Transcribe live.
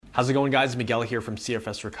How's it going, guys? Miguel here from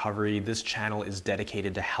CFS Recovery. This channel is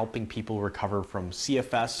dedicated to helping people recover from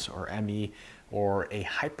CFS or ME or a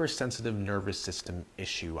hypersensitive nervous system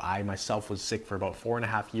issue. I myself was sick for about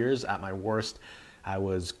 4.5 years. At my worst, I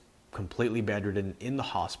was completely bedridden in the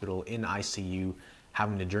hospital, in ICU,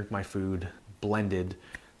 having to drink my food, blended.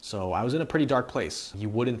 So I was in a pretty dark place. You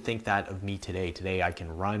wouldn't think that of me today. Today I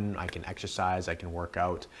can run, I can exercise, I can work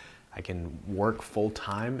out, I can work full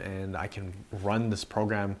time, and I can run this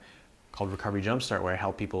program called Recovery Jumpstart where I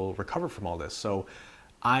help people recover from all this. So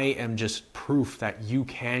I am just proof that you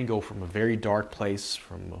can go from a very dark place,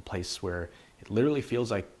 from a place where it literally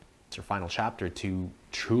feels like it's your final chapter, to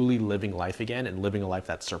truly living life again and living a life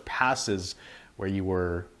that surpasses where you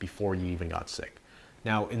were before you even got sick.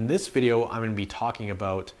 Now, in this video, I'm going to be talking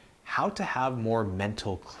about how to have more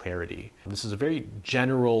mental clarity. This is a very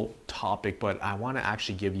general topic, but I want to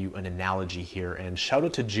actually give you an analogy here. And shout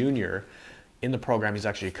out to Junior in the program. He's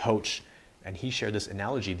actually a coach, and he shared this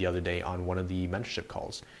analogy the other day on one of the mentorship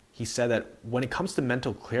calls. He said that when it comes to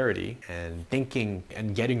mental clarity and thinking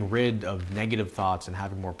and getting rid of negative thoughts and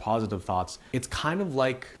having more positive thoughts, it's kind of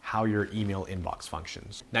like how your email inbox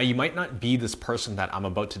functions. Now, you might not be this person that I'm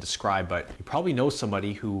about to describe, but you probably know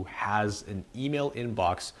somebody who has an email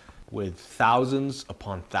inbox with thousands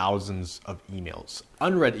upon thousands of emails,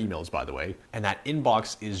 unread emails, by the way, and that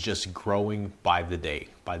inbox is just growing by the day,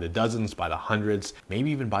 by the dozens, by the hundreds, maybe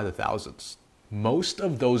even by the thousands. Most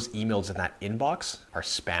of those emails in that inbox are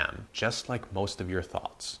spam, just like most of your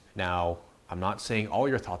thoughts. Now, I'm not saying all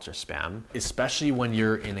your thoughts are spam, especially when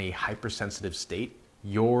you're in a hypersensitive state.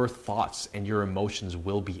 Your thoughts and your emotions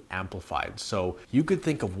will be amplified. So you could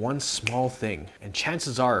think of one small thing, and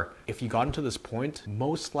chances are, if you got into this point,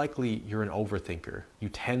 most likely you're an overthinker. You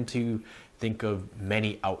tend to think of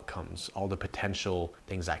many outcomes, all the potential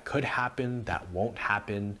things that could happen, that won't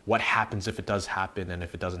happen, what happens if it does happen, and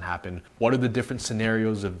if it doesn't happen, what are the different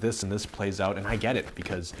scenarios of this and this plays out. And I get it,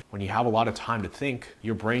 because when you have a lot of time to think,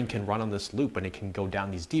 your brain can run on this loop and it can go down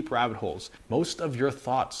these deep rabbit holes. Most of your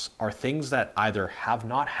thoughts are things that either have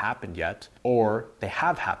not happened yet or they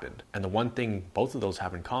have happened. And the one thing both of those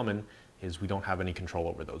have in common is we don't have any control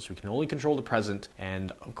over those. We can only control the present.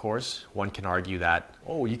 And of course, one can argue that,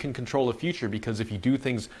 oh, you can control the future because if you do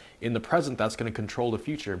things in the present, that's going to control the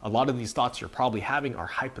future. A lot of these thoughts you're probably having are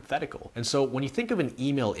hypothetical. And so when you think of an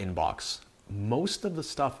email inbox, most of the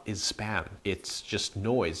stuff is spam. It's just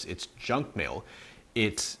noise. It's junk mail.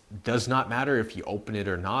 It does not matter if you open it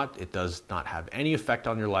or not. It does not have any effect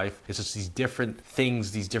on your life. It's just these different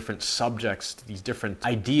things, these different subjects, these different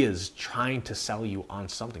ideas trying to sell you on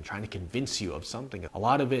something, trying to convince you of something. A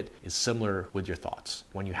lot of it is similar with your thoughts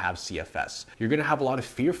when you have CFS. You're going to have a lot of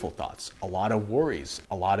fearful thoughts, a lot of worries,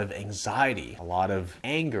 a lot of anxiety, a lot of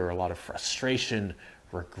anger, a lot of frustration,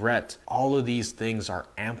 regret. All of these things are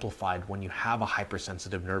amplified when you have a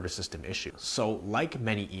hypersensitive nervous system issue. So like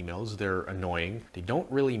many emails, they're annoying. They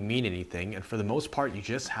don't really mean anything. And for the most part, you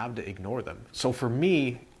just have to ignore them. So for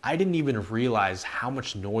me, I didn't even realize how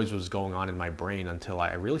much noise was going on in my brain until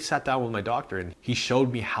I really sat down with my doctor and he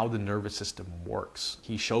showed me how the nervous system works.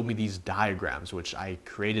 He showed me these diagrams, which I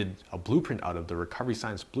created a blueprint out of, the recovery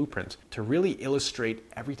science blueprint, to really illustrate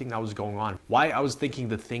everything that was going on, why I was thinking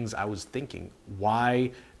the things I was thinking, why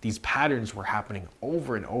these patterns were happening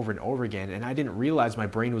over and over and over again. And I didn't realize my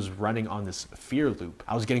brain was running on this fear loop.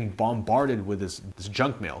 I was getting bombarded with this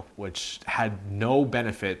junk mail, which had no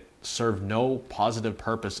benefit, served no positive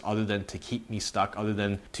purpose other than to keep me stuck, other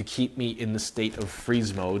than to keep me in the state of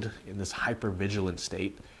freeze mode, in this hyper-vigilant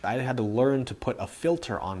state. I had to learn to put a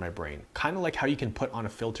filter on my brain, kind of like how you can put on a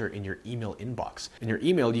filter in your email inbox. In your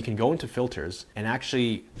email, you can go into filters and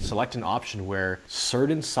actually select an option where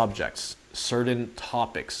certain subjects, certain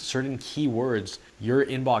topics, certain keywords, your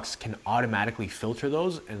inbox can automatically filter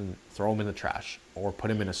those and throw them in the trash or put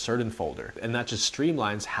them in a certain folder. And that just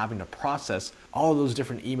streamlines having to process all of those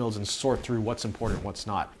different emails and sort through what's important, what's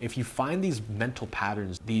not. If you find these mental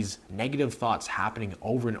patterns, these negative thoughts happening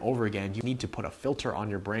over and over again, you need to put a filter on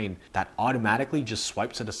your brain that automatically just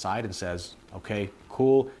swipes it aside and says, okay,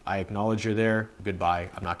 cool, I acknowledge you're there, goodbye,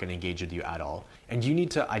 I'm not going to engage with you at all. And you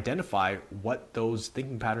need to identify what those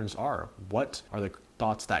thinking patterns are. What are the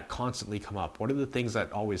thoughts that constantly come up? What are the things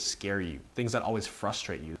that always scare you? Things that always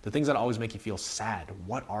frustrate you? The things that always make you feel sad?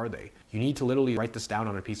 What are they? You need to literally write this down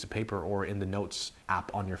on a piece of paper or in the notes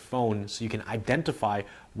app on your phone so you can identify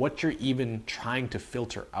what you're even trying to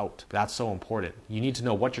filter out. That's so important. You need to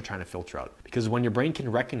know what you're trying to filter out, because when your brain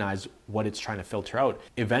can recognize what it's trying to filter out,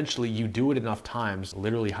 eventually you do it enough times,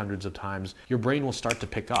 literally hundreds of times, your brain will start to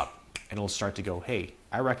pick up and it'll start to go, hey,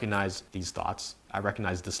 I recognize these thoughts. I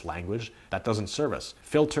recognize this language that doesn't serve us.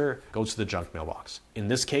 Filter goes to the junk mailbox. In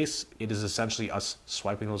this case, it is essentially us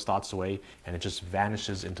swiping those thoughts away and it just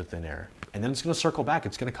vanishes into thin air. And then it's going to circle back.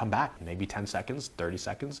 It's going to come back maybe 10 seconds, 30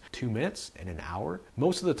 seconds, 2 minutes, and an hour.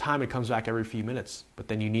 Most of the time it comes back every few minutes, but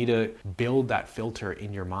then you need to build that filter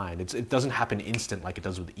in your mind. It doesn't happen instant like it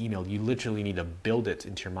does with email. You literally need to build it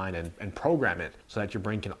into your mind and program it so that your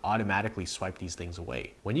brain can automatically swipe these things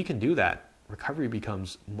away. When you can do that, recovery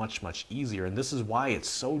becomes much, much easier. And this is why it's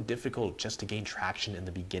so difficult just to gain traction in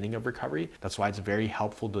the beginning of recovery. That's why it's very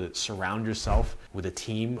helpful to surround yourself with a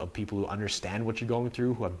team of people who understand what you're going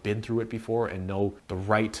through, who have been through it before and know the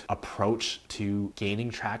right approach to gaining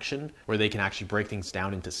traction, where they can actually break things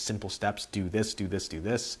down into simple steps. Do this, do this, do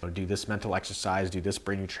this, or do this mental exercise, do this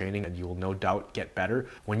brain training, and you will no doubt get better.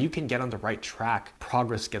 When you can get on the right track,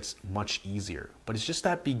 progress gets much easier. But it's just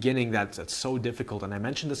that beginning that's so difficult. And I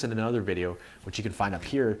mentioned this in another video, which you can find up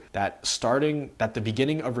here, that the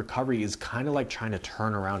beginning of recovery is kind of like trying to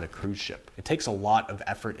turn around a cruise ship. It takes a lot of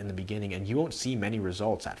effort in the beginning and you won't see many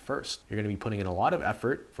results at first. You're going to be putting in a lot of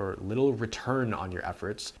effort for little return on your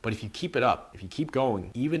efforts. But if you keep it up, if you keep going,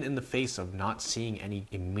 even in the face of not seeing any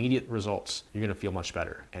immediate results, you're going to feel much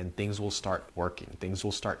better and things will start working. Things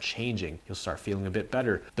will start changing. You'll start feeling a bit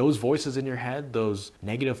better. Those voices in your head, those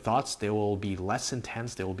negative thoughts, they will be less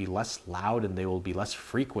intense, they will be less loud, and they will be less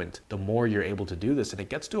frequent the more you're able to do this. And it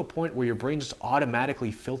gets to a point where your brain just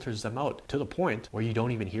automatically filters them out to the point where you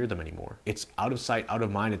don't even hear them anymore. It's out of sight, out of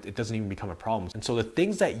mind. It doesn't even become a problem. And so the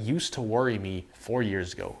things that used to worry me 4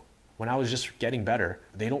 years ago, when I was just getting better,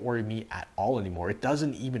 they don't worry me at all anymore. It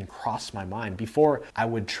doesn't even cross my mind. Before, I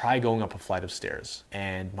would try going up a flight of stairs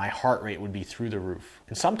and my heart rate would be through the roof.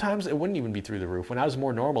 And sometimes it wouldn't even be through the roof. When I was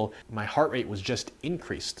more normal, my heart rate was just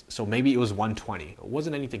increased. So maybe it was 120. It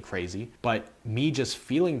wasn't anything crazy, but me just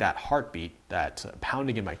feeling that heartbeat, that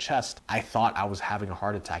pounding in my chest, I thought I was having a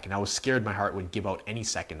heart attack and I was scared my heart would give out any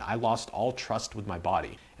second. I lost all trust with my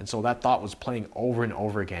body. And so that thought was playing over and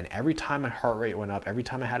over again. Every time my heart rate went up, every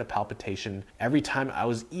time I had a palpitation, every time I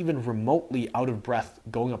was even remotely out of breath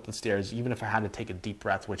going up the stairs, even if I had to take a deep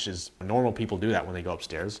breath, which is normal people do that when they go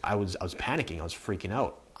upstairs, I was panicking, I was freaking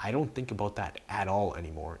out. I don't think about that at all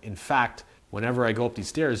anymore. In fact, whenever I go up these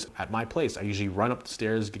stairs at my place, I usually run up the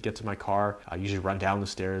stairs, get to my car. I usually run down the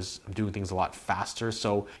stairs. I'm doing things a lot faster.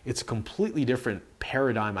 So it's a completely different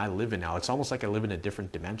paradigm I live in now. It's almost like I live in a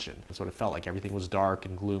different dimension. That's what it felt like. Everything was dark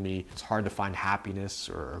and gloomy. It's hard to find happiness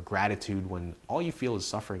or gratitude when all you feel is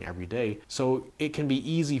suffering every day. So it can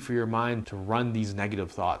be easy for your mind to run these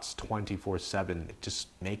negative thoughts 24/7. It just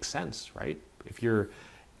makes sense, right? If you're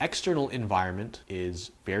external environment is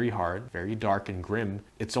very hard, very dark and grim,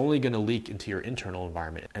 it's only going to leak into your internal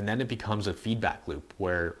environment. And then it becomes a feedback loop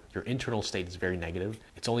where your internal state is very negative.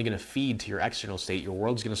 It's only going to feed to your external state. Your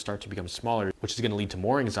world's going to start to become smaller, which is going to lead to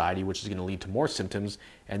more anxiety, which is going to lead to more symptoms.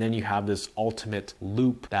 And then you have this ultimate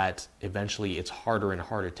loop that eventually it's harder and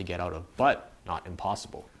harder to get out of, but not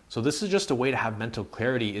impossible. So this is just a way to have mental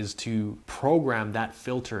clarity, is to program that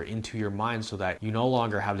filter into your mind so that you no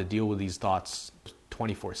longer have to deal with these thoughts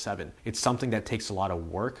 24/7. It's something that takes a lot of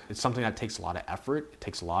work. It's something that takes a lot of effort. It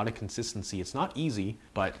takes a lot of consistency. It's not easy,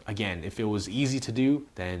 but again, if it was easy to do,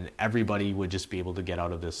 then everybody would just be able to get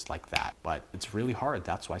out of this like that. But it's really hard.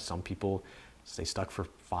 That's why some people stay stuck for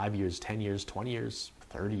 5 years, 10 years, 20 years,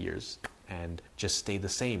 30 years, and just stay the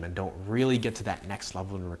same and don't really get to that next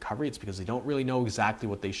level in recovery. It's because they don't really know exactly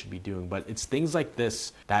what they should be doing. But it's things like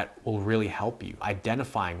this that will really help you.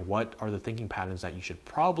 Identifying what are the thinking patterns that you should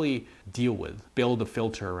probably deal with, build a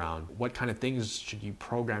filter around. What kind of things should you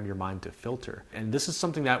program your mind to filter? And this is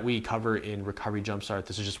something that we cover in Recovery Jumpstart.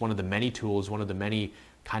 This is just one of the many tools, one of the many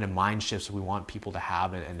kind of mind shifts we want people to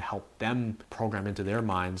have and help them program into their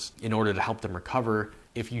minds in order to help them recover.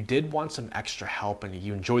 If you did want some extra help and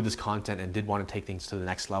you enjoyed this content and did want to take things to the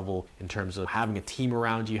next level in terms of having a team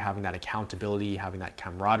around you, having that accountability, having that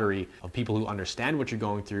camaraderie of people who understand what you're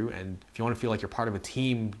going through, and if you want to feel like you're part of a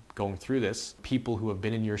team going through this, people who have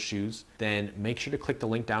been in your shoes, then make sure to click the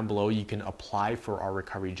link down below. You can apply for our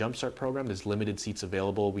Recovery Jumpstart program. There's limited seats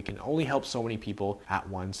available. We can only help so many people at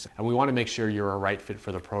once, and we want to make sure you're a right fit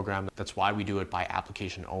for the program. That's why we do it by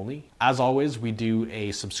application only. As always, we do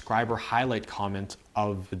a subscriber highlight comment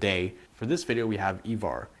of the day. For this video, we have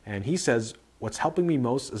Ivar, and he says, "What's helping me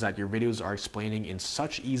most is that your videos are explaining in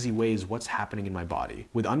such easy ways what's happening in my body.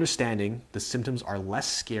 With understanding, the symptoms are less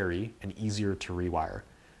scary and easier to rewire.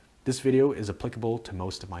 This video is applicable to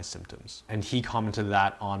most of my symptoms." And he commented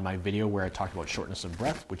that on my video where I talked about shortness of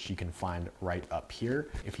breath, which you can find right up here.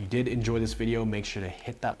 If you did enjoy this video, make sure to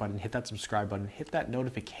hit that button, hit that subscribe button, hit that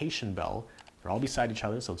notification bell They're all beside each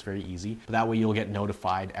other, so it's very easy. But that way you'll get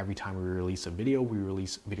notified every time we release a video. We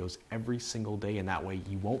release videos every single day, and that way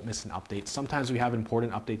you won't miss an update. Sometimes we have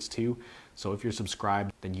important updates too. So if you're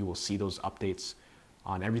subscribed, then you will see those updates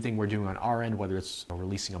on everything we're doing on our end, whether it's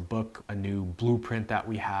releasing a book, a new blueprint that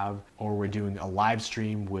we have, or we're doing a live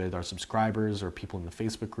stream with our subscribers or people in the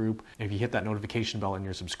Facebook group. If you hit that notification bell and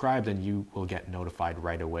you're subscribed, then you will get notified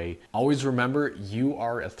right away. Always remember, you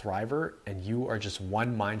are a thriver and you are just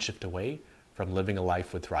one mind shift away from living a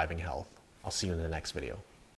life with thriving health. I'll see you in the next video.